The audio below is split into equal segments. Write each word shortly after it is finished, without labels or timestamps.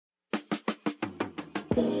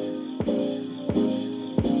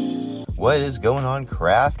What is going on,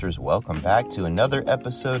 crafters? Welcome back to another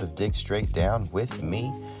episode of Dig Straight Down with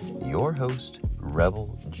me, your host,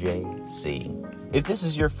 Rebel JC. If this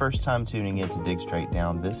is your first time tuning in to Dig Straight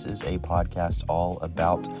Down, this is a podcast all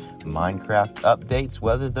about Minecraft updates,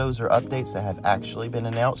 whether those are updates that have actually been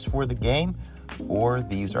announced for the game, or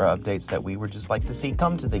these are updates that we would just like to see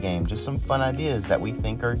come to the game, just some fun ideas that we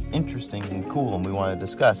think are interesting and cool and we want to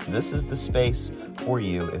discuss. This is the space for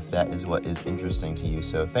you if that is what is interesting to you.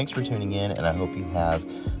 So thanks for tuning in, and I hope you have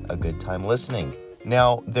a good time listening.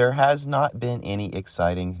 Now, there has not been any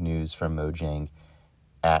exciting news from Mojang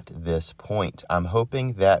at this point. I'm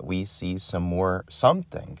hoping that we see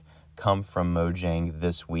something come from Mojang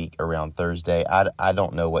this week around Thursday. I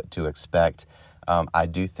don't know what to expect. I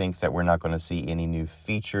do think that we're not going to see any new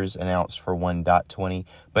features announced for 1.20,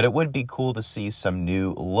 but it would be cool to see some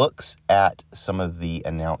new looks at some of the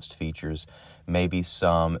announced features. Maybe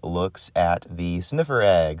some looks at the sniffer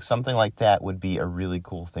egg. Something like that would be a really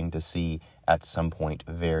cool thing to see at some point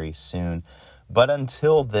very soon. But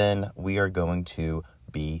until then, we are going to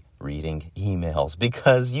be reading emails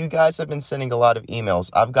because you guys have been sending a lot of emails.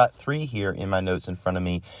 I've got 3 here in my notes in front of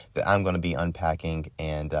me that I'm going to be unpacking,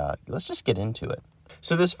 and let's just get into it.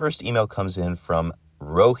 So this first email comes in from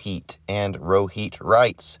Rohit, and Rohit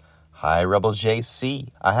writes, "Hi Rebel JC,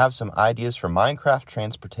 I have some ideas for Minecraft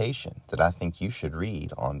transportation that I think you should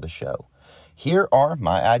read on the show. Here are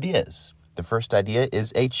my ideas. The first idea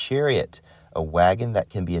is a chariot, a wagon that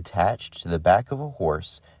can be attached to the back of a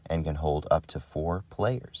horse and can hold up to 4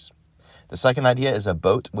 players. The second idea is a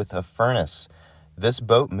boat with a furnace. This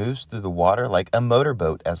boat moves through the water like a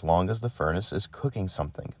motorboat as long as the furnace is cooking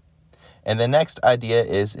something. And the next idea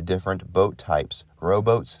is different boat types,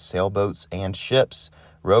 rowboats, sailboats, and ships.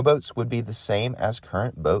 Rowboats would be the same as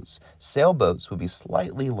current boats, sailboats would be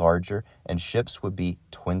slightly larger, and ships would be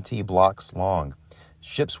 20 blocks long.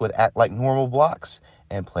 Ships would act like normal blocks,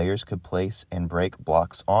 and players could place and break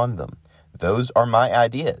blocks on them. Those are my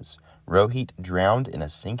ideas. Rohit drowned in a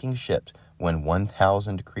sinking ship when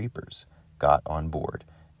 1,000 creepers got on board."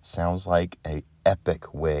 Sounds like an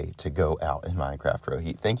epic way to go out in Minecraft,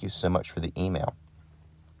 Rohit. Thank you so much for the email.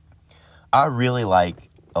 I really like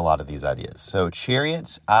a lot of these ideas. So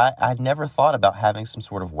chariots, I'd never thought about having some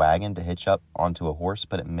sort of wagon to hitch up onto a horse,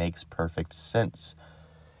 but it makes perfect sense.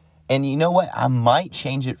 And you know what? I might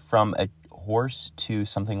change it from a horse to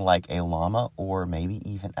something like a llama or maybe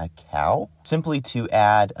even a cow, simply to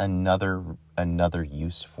add another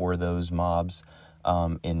use for those mobs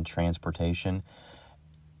in transportation.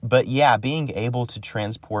 But yeah, being able to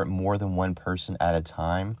transport more than one person at a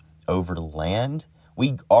time over land,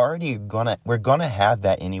 we're gonna have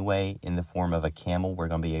that anyway in the form of a camel. We're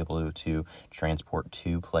gonna be able to transport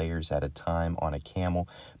 2 players at a time on a camel.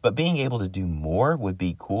 But being able to do more would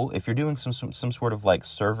be cool. If you're doing some sort of like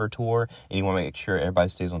server tour and you want to make sure everybody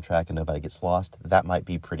stays on track and nobody gets lost, that might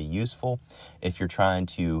be pretty useful. If you're trying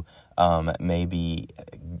to maybe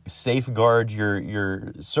safeguard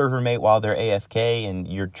your server mate while they're AFK and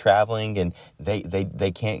you're traveling and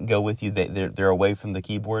they can't go with you, they're away from the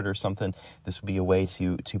keyboard or something, this would be a way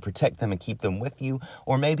to protect them and keep them with you,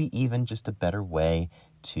 or maybe even just a better way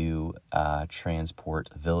to transport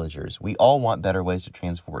villagers. We all want better ways to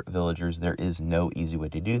transport villagers. There is no easy way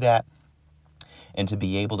to do that. And to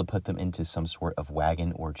be able to put them into some sort of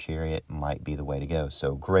wagon or chariot might be the way to go.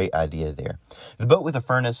 So great idea there. The boat with a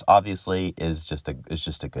furnace obviously is just a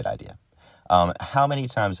good idea. How many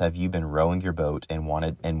times have you been rowing your boat and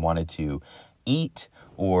wanted to eat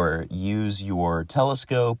or use your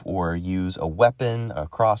telescope or use a weapon, a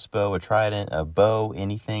crossbow, a trident, a bow,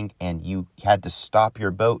 anything, and you had to stop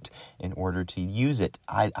your boat in order to use it?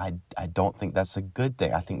 I don't think that's a good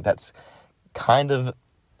thing. I think that's kind of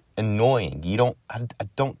annoying. I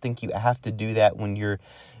don't think you have to do that when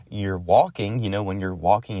you're walking. You know, when you're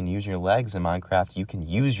walking and using your legs in Minecraft, you can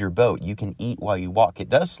use your boat. You can eat while you walk. It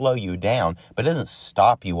does slow you down, but it doesn't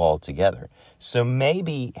stop you altogether. So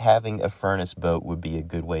maybe having a furnace boat would be a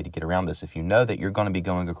good way to get around this. If you know that you're going to be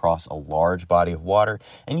going across a large body of water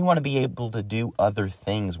and you want to be able to do other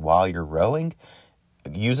things while you're rowing,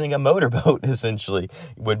 using a motorboat essentially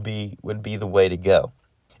would be the way to go.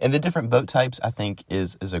 And the different boat types, I think,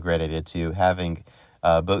 is a great idea too. Having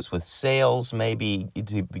boats with sails, maybe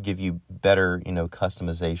to give you better,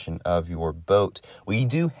 customization of your boat. We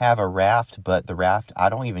do have a raft, but the raft, I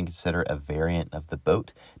don't even consider a variant of the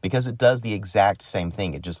boat because it does the exact same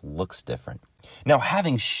thing. It just looks different. Now,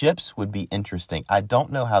 having ships would be interesting. I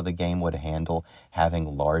don't know how the game would handle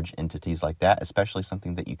having large entities like that, especially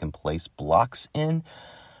something that you can place blocks in.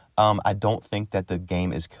 I don't think that the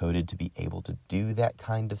game is coded to be able to do that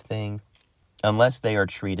kind of thing unless they are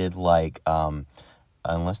treated like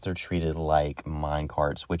unless they're treated like mine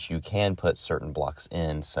carts, which you can put certain blocks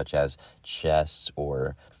in, such as chests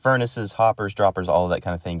or furnaces, hoppers, droppers, all of that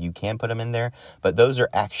kind of thing. You can put them in there, but those are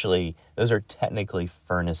technically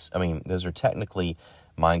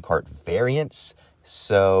minecart variants.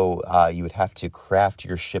 So you would have to craft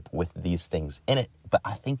your ship with these things in it. But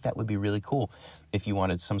I think that would be really cool if you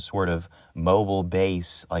wanted some sort of mobile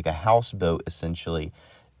base, like a houseboat, essentially.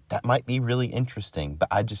 That might be really interesting, but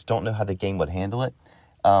I just don't know how the game would handle it.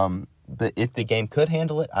 But if the game could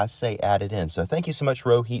handle it, I say add it in. So thank you so much,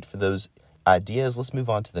 Rohit, for those ideas. Let's move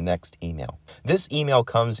on to the next email. This email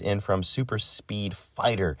comes in from Super Speed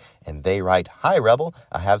Fighter, and they write, "Hi, Rebel.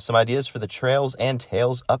 I have some ideas for the Trails and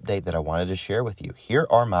Tales update that I wanted to share with you. Here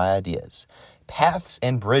are my ideas. Paths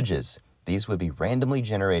and bridges. These would be randomly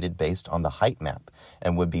generated based on the height map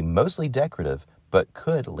and would be mostly decorative, but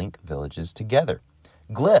could link villages together.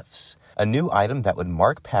 Glyphs, a new item that would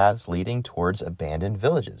mark paths leading towards abandoned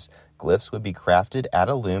villages. Glyphs would be crafted at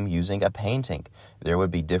a loom using a painting. There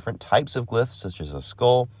would be different types of glyphs, such as a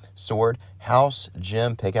skull, sword, house,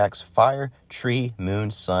 gem, pickaxe, fire, tree,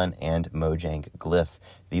 moon, sun, and Mojang glyph.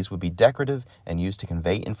 These would be decorative and used to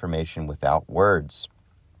convey information without words.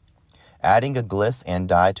 Adding a glyph and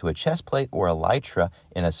die to a chest plate or elytra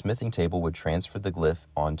in a smithing table would transfer the glyph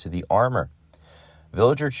onto the armor.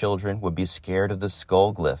 Villager children would be scared of the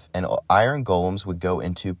skull glyph, and iron golems would go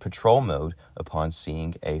into patrol mode upon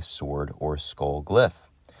seeing a sword or skull glyph.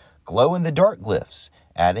 Glow-in-the-dark glyphs.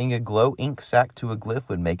 Adding a glow ink sac to a glyph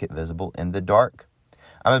would make it visible in the dark.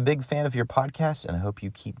 I'm a big fan of your podcast, and I hope you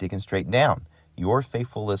keep digging straight down. Your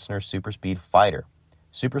faithful listener, Super Speed Fighter."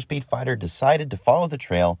 Super Speed Fighter decided to follow the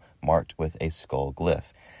trail marked with a skull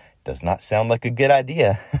glyph. Does not sound like a good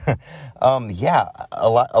idea. A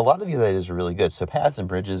lot of these ideas are really good. So paths and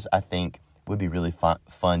bridges, I think, would be really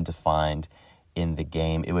fun to find in the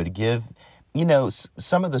game. It would give,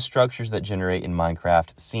 some of the structures that generate in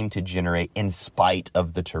Minecraft seem to generate in spite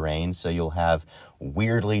of the terrain. So you'll have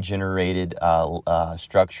weirdly generated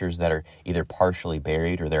structures that are either partially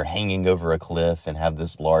buried or they're hanging over a cliff and have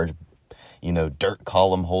this large dirt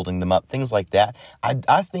column holding them up, things like that.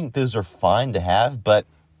 I think those are fine to have, but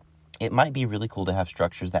it might be really cool to have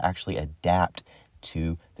structures that actually adapt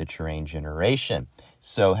to the terrain generation.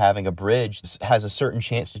 So having a bridge has a certain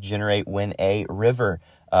chance to generate when a river,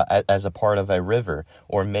 as a part of a river,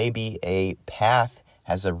 or maybe a path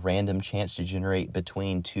has a random chance to generate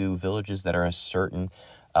between two villages that are a certain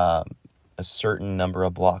number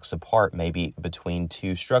of blocks apart, maybe between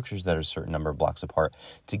two structures that are a certain number of blocks apart,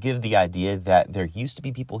 to give the idea that there used to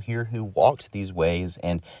be people here who walked these ways,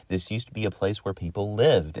 and this used to be a place where people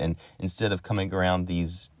lived. And instead of coming around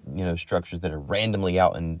these, structures that are randomly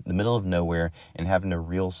out in the middle of nowhere and having a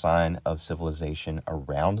real sign of civilization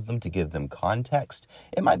around them to give them context,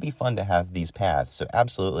 it might be fun to have these paths. So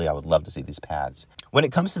absolutely, I would love to see these paths. When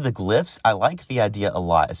it comes to the glyphs, I like the idea a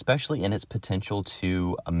lot, especially in its potential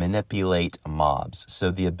to manipulate mobs. So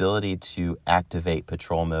the ability to activate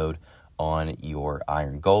patrol mode on your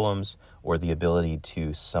iron golems, or the ability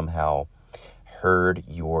to somehow herd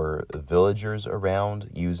your villagers around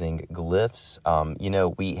using glyphs.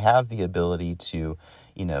 We have the ability to,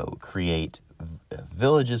 create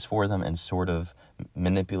villages for them and sort of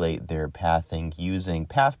manipulate their pathing using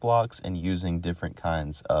path blocks and using different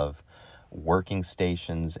kinds of working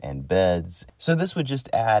stations and beds. So this would just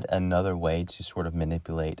add another way to sort of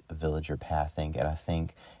manipulate villager pathing. And I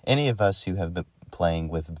think any of us who have been playing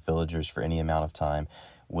with villagers for any amount of time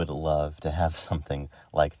would love to have something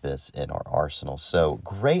like this in our arsenal. So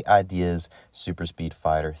great ideas, Super Speed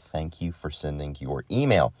Fighter. Thank you for sending your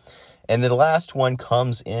email. And the last one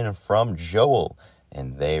comes in from Joel,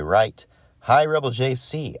 and they write, "Hi, Rebel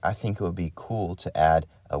JC. I think it would be cool to add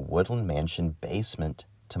a Woodland Mansion basement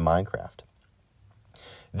to Minecraft.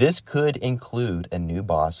 This could include a new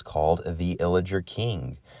boss called the Illager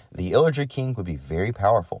King. The Illager King would be very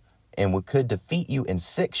powerful and could defeat you in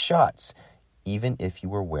 6 shots, even if you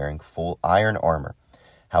were wearing full iron armor.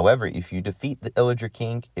 However, if you defeat the Illager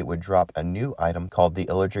King, it would drop a new item called the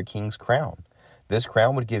Illager King's Crown. This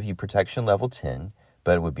crown would give you protection level 10,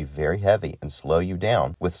 but it would be very heavy and slow you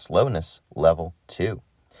down with slowness level 2.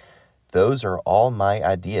 Those are all my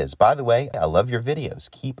ideas. By the way, I love your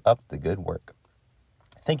videos. Keep up the good work."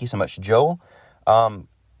 Thank you so much, Joel. What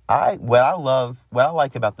I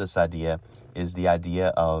like about this idea is the idea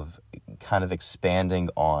of kind of expanding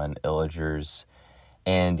on Illagers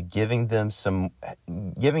and giving them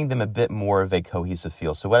a bit more of a cohesive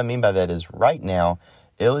feel. So what I mean by that is right now,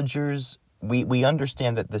 Illagers, we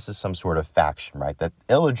understand that this is some sort of faction, right? That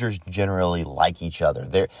Illagers generally like each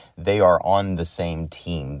other. They are on the same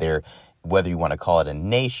team. They're whether you want to call it a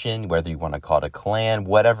nation, whether you want to call it a clan,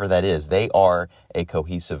 whatever that is, they are a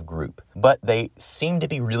cohesive group. But they seem to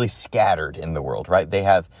be really scattered in the world, right?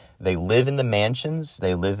 They live in the mansions,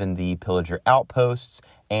 they live in the pillager outposts,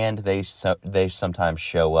 and they sometimes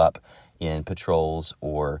show up in patrols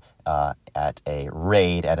or at a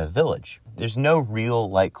raid at a village. There's no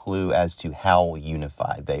real clue as to how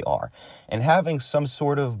unified they are. And having some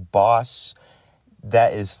sort of boss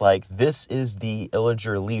that is this is the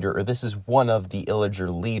Illager leader, or this is one of the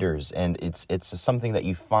Illager leaders, and it's something that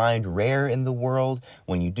you find rare in the world.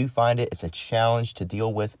 When you do find it, it's a challenge to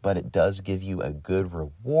deal with, but it does give you a good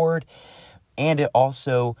reward. And it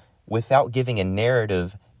also, without giving a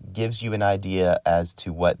narrative, gives you an idea as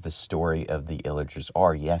to what the story of the Illagers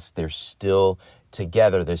are. Yes, they're still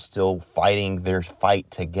together. They're still fighting their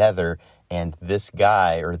fight together. And this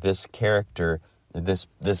guy or this character, this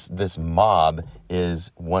mob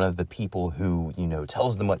is one of the people who,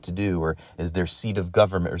 tells them what to do or is their seat of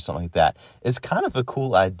government or something like that. It's kind of a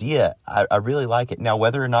cool idea. I really like it. Now,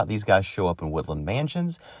 whether or not these guys show up in woodland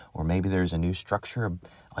mansions, or maybe there's a new structure,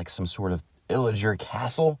 like some sort of Illager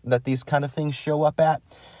castle that these kind of things show up at,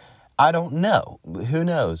 I don't know. Who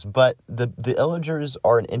knows? But the Illagers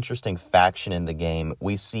are an interesting faction in the game.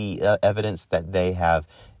 We see evidence that they have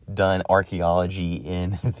done archaeology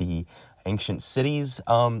in the ancient cities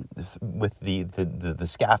with the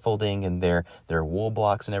scaffolding and their wool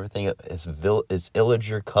blocks and everything. It's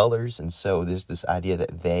Illager colors, and so there's this idea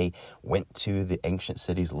that they went to the ancient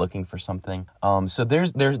cities looking for something. So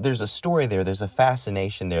there's a story there. There's a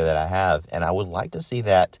fascination there that I have, and I would like to see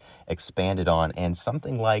that expanded on, and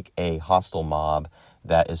something like a hostile mob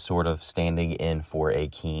that is sort of standing in for a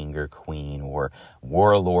king or queen or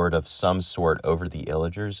warlord of some sort over the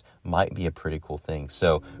Illagers might be a pretty cool thing.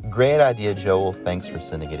 So, great idea, Joel. Thanks for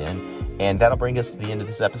sending it in. And that'll bring us to the end of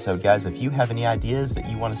this episode, guys. If you have any ideas that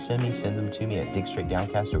you want to send them to me at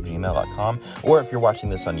digstraightdowncast@gmail.com. Or if you're watching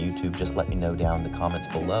this on YouTube, just let me know down in the comments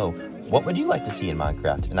below. What would you like to see in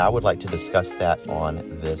Minecraft? And I would like to discuss that on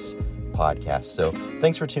this podcast. So,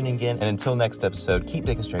 thanks for tuning in. And until next episode, keep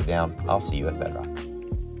digging straight down. I'll see you at Bedrock.